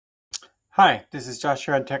Hi, this is Josh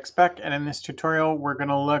here on Tech Spec, and in this tutorial we're going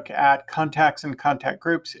to look at contacts and contact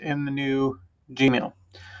groups in the new Gmail.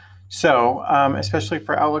 So, especially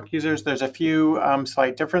for Outlook users, there's a few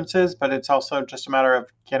slight differences, but it's also just a matter of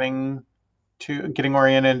getting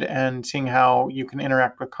oriented and seeing how you can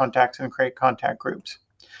interact with contacts and create contact groups.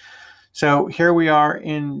 So here we are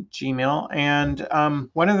in Gmail, and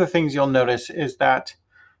one of the things you'll notice is that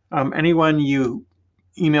anyone you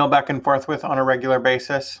email back and forth with on a regular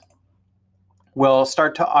basis will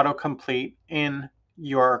start to autocomplete in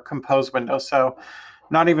your compose window. So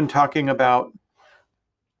not even talking about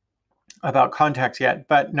contacts yet,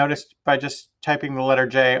 but notice by just typing the letter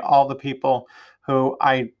J, all the people who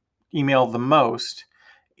I email the most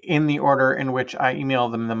in the order in which I email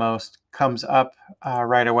them the most comes up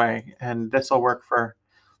right away. And this will work for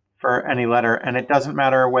any letter. And it doesn't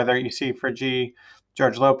matter whether you see for G,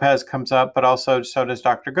 George Lopez comes up, but also so does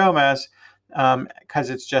Dr. Gomez, because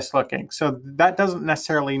it's just looking. So that doesn't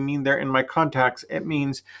necessarily mean they're in my contacts. It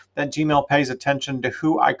means that Gmail pays attention to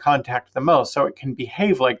who I contact the most. So it can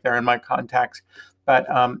behave like they're in my contacts, but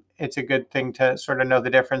it's a good thing to sort of know the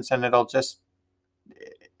difference, and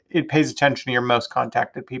it pays attention to your most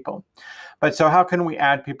contacted people. But so how can we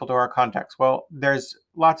add people to our contacts? Well, there's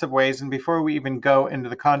lots of ways. And before we even go into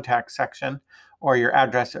the contact section, or your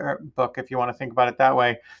address book, if you want to think about it that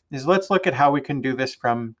way, is let's look at how we can do this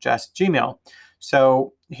from just Gmail.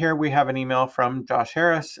 So here we have an email from Josh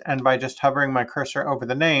Harris, and by just hovering my cursor over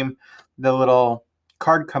the name, the little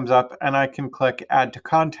card comes up and I can click Add to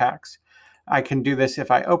Contacts. I can do this if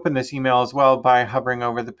I open this email as well by hovering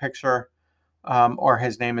over the picture or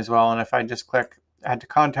his name as well. And if I just click Add to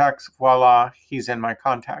Contacts, voila, he's in my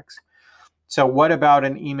contacts. So what about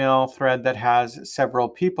an email thread that has several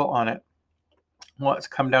people on it? Well, let's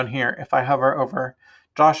come down here. If I hover over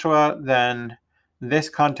Joshua, then this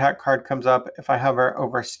contact card comes up. If I hover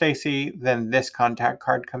over Stacy, then this contact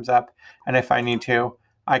card comes up. And if I need to,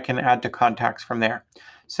 I can add to contacts from there.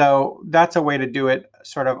 So that's a way to do it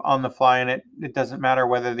sort of on the fly, and it doesn't matter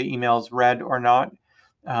whether the email is read or not.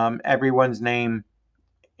 Everyone's name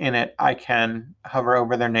in it, I can hover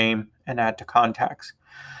over their name and add to contacts.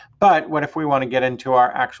 But what if we want to get into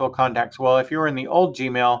our actual contacts? Well, if you were in the old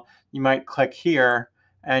Gmail, you might click here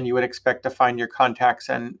and you would expect to find your contacts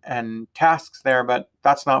and tasks there, but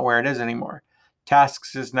that's not where it is anymore.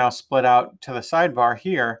 Tasks is now split out to the sidebar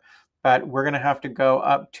here, but we're going to have to go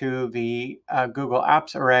up to the Google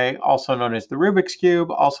Apps array, also known as the Rubik's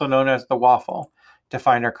Cube, also known as the waffle, to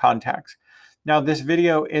find our contacts. Now, this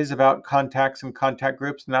video is about contacts and contact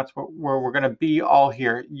groups, and that's where we're going to be all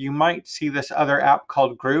here. You might see this other app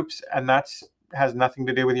called Groups, and that's has nothing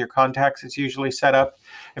to do with your contacts. It's usually set up,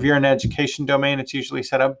 if you're in an education domain, it's usually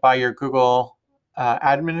set up by your Google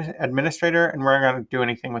administrator, and we're not going to do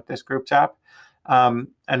anything with this Groups app. And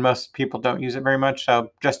most people don't use it very much,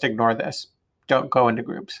 so just ignore this. Don't go into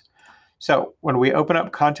Groups. So when we open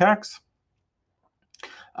up contacts,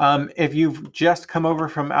 if you've just come over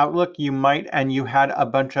from Outlook, you might, and you had a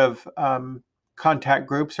bunch of contact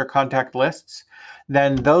groups or contact lists,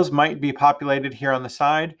 then those might be populated here on the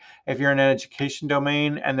side. If you're in an education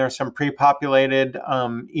domain and there's some pre-populated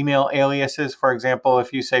email aliases, for example,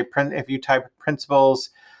 if you type principals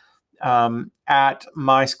at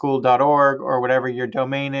myschool.org or whatever your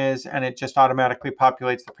domain is, and it just automatically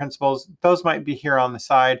populates the principals, those might be here on the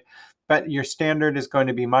side. But your standard is going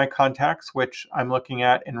to be my contacts, which I'm looking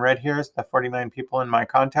at in red here is the 49 people in my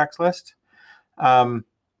contacts list.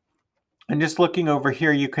 And just looking over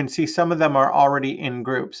here, you can see some of them are already in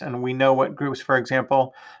groups, and we know what groups. For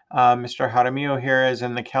example, Mr. Jaramillo here is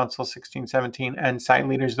in the Council 1617 and Site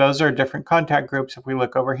Leaders. Those are different contact groups. If we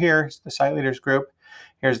look over here, it's the Site Leaders group.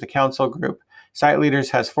 Here's the Council group. Site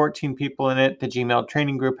Leaders has 14 people in it. The Gmail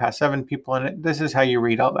Training Group has 7 people in it. This is how you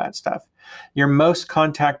read all that stuff. Your most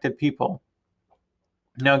contacted people.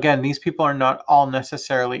 Now, again, these people are not all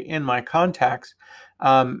necessarily in my contacts,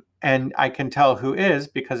 and I can tell who is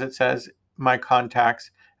because it says my contacts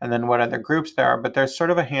and then what other groups there are. But there's sort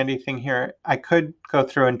of a handy thing here. I could go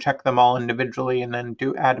through and check them all individually and then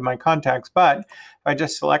add to my contacts. But if I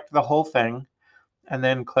just select the whole thing and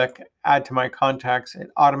then click Add to my contacts, it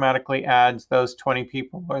automatically adds those 20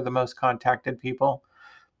 people or the most contacted people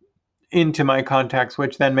into my contacts,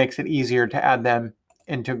 which then makes it easier to add them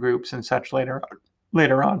into groups and such later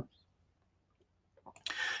on.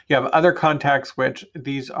 You have other contacts, which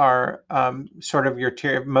these are sort of your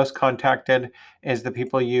tier. Most contacted is the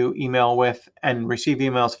people you email with and receive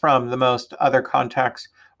emails from. The most other contacts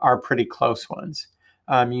are pretty close ones.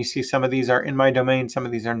 You see some of these are in my domain, some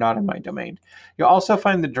of these are not in my domain. You'll also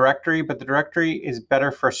find the directory, but the directory is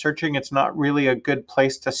better for searching. It's not really a good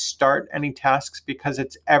place to start any tasks because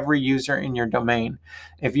it's every user in your domain.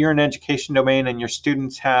 If you're an education domain and your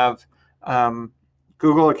students have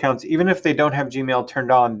Google accounts, even if they don't have Gmail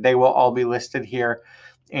turned on, they will all be listed here.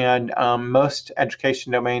 And most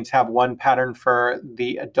education domains have one pattern for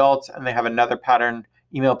the adults and they have another pattern,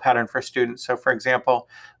 email pattern for students. So for example,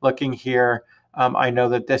 looking here, I know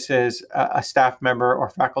that this is a staff member or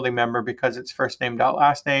faculty member because it's first name dot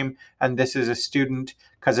last name, and this is a student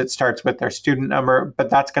because it starts with their student number, but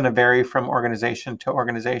that's going to vary from organization to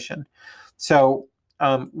organization. So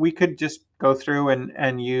we could just go through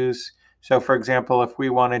and use, so for example, if we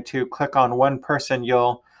wanted to click on one person,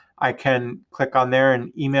 I can click on there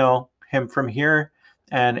and email him from here,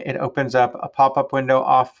 and it opens up a pop-up window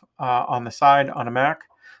off on the side on a Mac.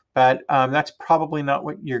 But that's probably not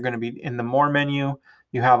what you're going to be in the More menu.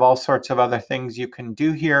 You have all sorts of other things you can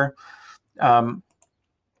do here.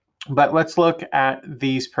 But let's look at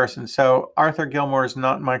these persons. So Arthur Gilmore is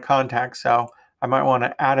not my contact, so I might want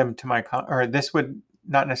to add him to my or this would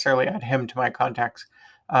not necessarily add him to my contacts.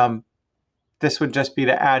 This would just be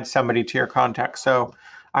to add somebody to your contacts. So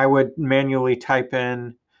I would manually type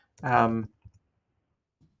in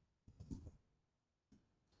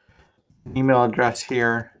email address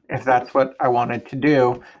here if that's what I wanted to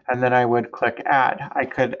do, and then I would click add. I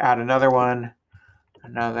could add another one,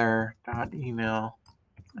 another .email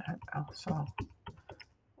at lsl.org,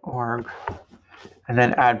 and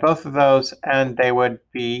then add both of those, and they would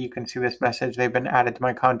be, you can see this message, they've been added to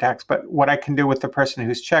my contacts. But what I can do with the person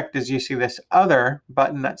who's checked is you see this other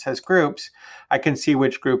button that says groups. I can see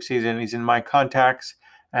which groups he's in. He's in my contacts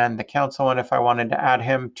and the council one. If I wanted to add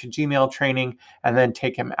him to Gmail training and then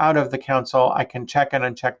take him out of the council, I can check and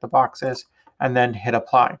uncheck the boxes and then hit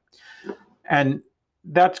apply. And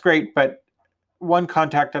that's great, but one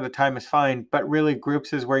contact at a time is fine, but really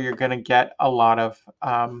groups is where you're going to get a lot of,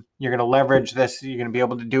 you're going to leverage this. You're going to be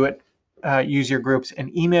able to do it, use your groups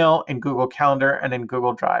in email, in Google Calendar, and in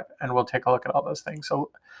Google Drive. And we'll take a look at all those things.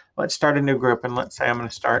 So let's start a new group, and let's say I'm going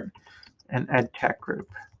to start an EdTech group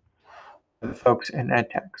for the folks in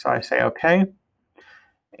EdTech. So I say okay.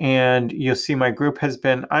 And you'll see my group has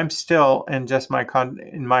been, I'm still in just my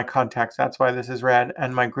contacts. That's why this is red,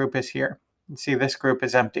 and my group is here. You see this group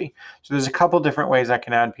is empty. So there's a couple different ways I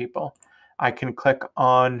can add people. I can click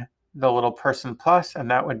on the little person plus,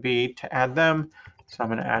 and that would be to add them. So I'm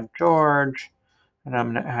going to add George, and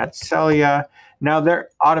I'm going to add Celia. Now they're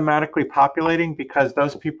automatically populating because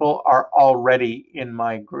those people are already in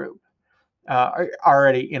my group.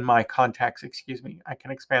 Already in my contacts, excuse me. I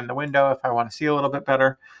can expand the window if I want to see a little bit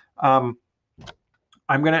better. I'm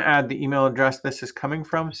going to add the email address this is coming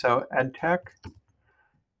from, so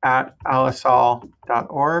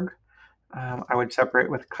edtech@alisol.org. I would separate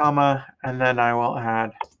with comma, and then I will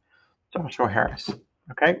add Joshua Harris.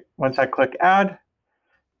 Okay, once I click add,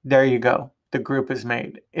 there you go. The group is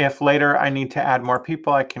made. If later I need to add more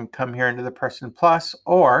people, I can come here into the person plus,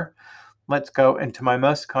 or let's go into my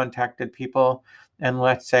most contacted people, and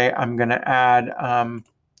let's say I'm going to add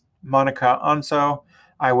Monica Onso.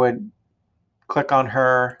 I would click on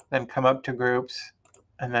her, then come up to groups,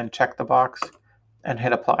 and then check the box and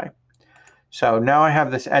hit apply. So now I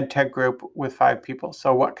have this EdTech group with 5 people.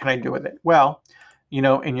 So what can I do with it? Well, you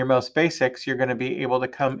know, in your most basics, you're going to be able to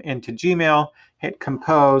come into Gmail, hit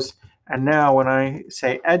compose, and now when I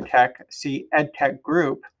say EdTech, see EdTech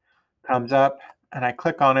group comes up, and I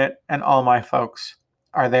click on it, and all my folks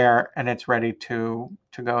are there, and it's ready to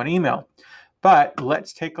go and email. But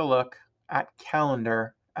let's take a look at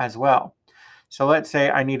calendar as well. So let's say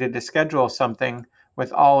I needed to schedule something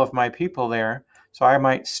with all of my people there. So I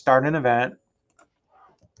might start an event,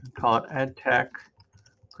 call it EdTech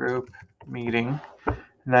group meeting.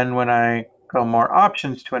 And then when I go more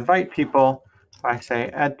options to invite people, I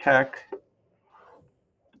say EdTech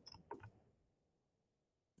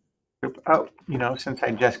group. Oh, you know, since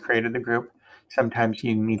I just created the group, sometimes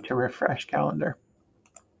you need to refresh calendar.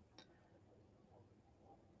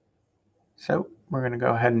 So we're going to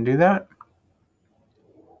go ahead and do that.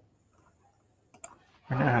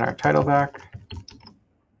 We're going to add our title back.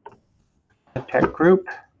 EdTech group.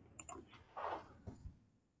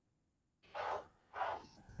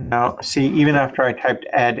 Now, see, even after I typed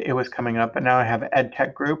ed, it was coming up, but now I have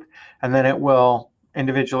EdTech group, and then it will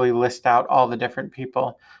individually list out all the different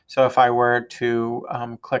people. So if I were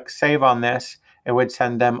to click save on this, it would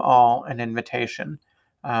send them all an invitation.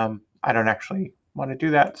 I don't actually want to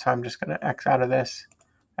do that, so I'm just going to X out of this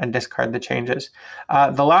and discard the changes.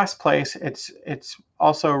 The last place, it's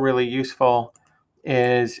also really useful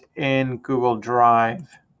is in Google Drive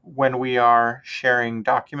when we are sharing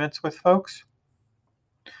documents with folks.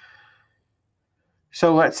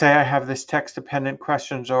 So let's say I have this text-dependent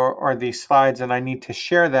questions or these slides, and I need to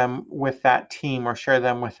share them with that team or share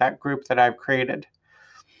them with that group that I've created.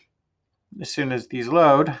 As soon as these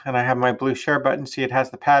load, and I have my blue share button, see it has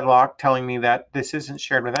the padlock telling me that this isn't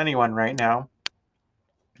shared with anyone right now.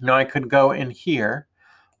 Now I could go in here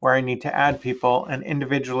where I need to add people and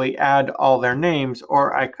individually add all their names,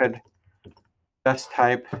 or I could just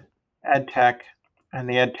type EdTech, and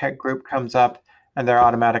the EdTech group comes up and they're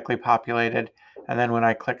automatically populated. And then when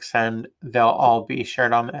I click send, they'll all be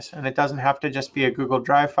shared on this. And it doesn't have to just be a Google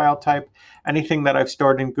Drive file type. Anything that I've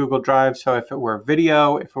stored in Google Drive, so if it were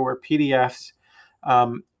video, if it were PDFs,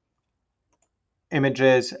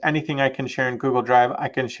 images, anything I can share in Google Drive, I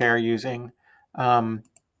can share using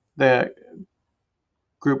the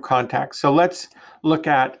group contacts. So let's look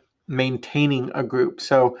at maintaining a group.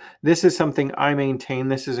 So this is something I maintain.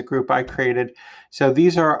 This is a group I created. So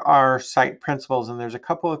these are our site principals, and there's a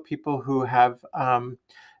couple of people who have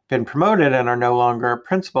been promoted and are no longer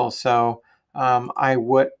principals. So how I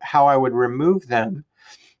would remove them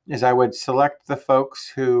is I would select the folks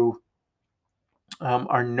who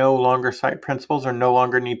are no longer site principals or no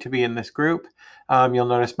longer need to be in this group. You'll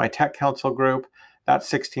notice my tech council group, that's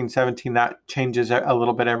 16, 17, that changes a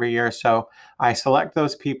little bit every year. So I select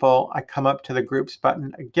those people, I come up to the groups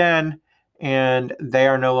button again, and they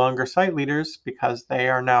are no longer site leaders because they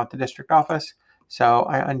are now at the district office. So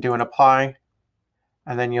I undo and apply,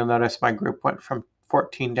 and then you'll notice my group went from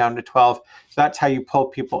 14 down to 12. So that's how you pull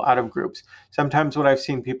people out of groups. Sometimes what I've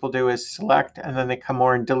seen people do is select and then they come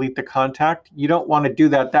over and delete the contact. You don't want to do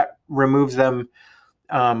that. That removes them.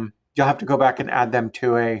 You'll have to go back and add them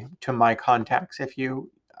to my contacts. If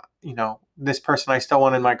this person I still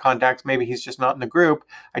want in my contacts, maybe he's just not in the group.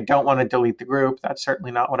 I don't want to delete the group. That's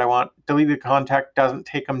certainly not what I want. Deleted contact doesn't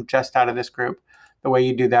take them just out of this group. The way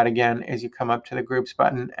you do that again is you come up to the groups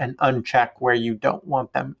button and uncheck where you don't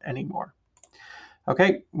want them anymore.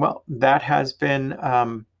 Okay, well, that has been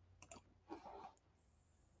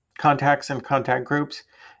contacts and contact groups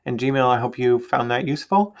in Gmail. I hope you found that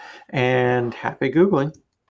useful, and happy Googling.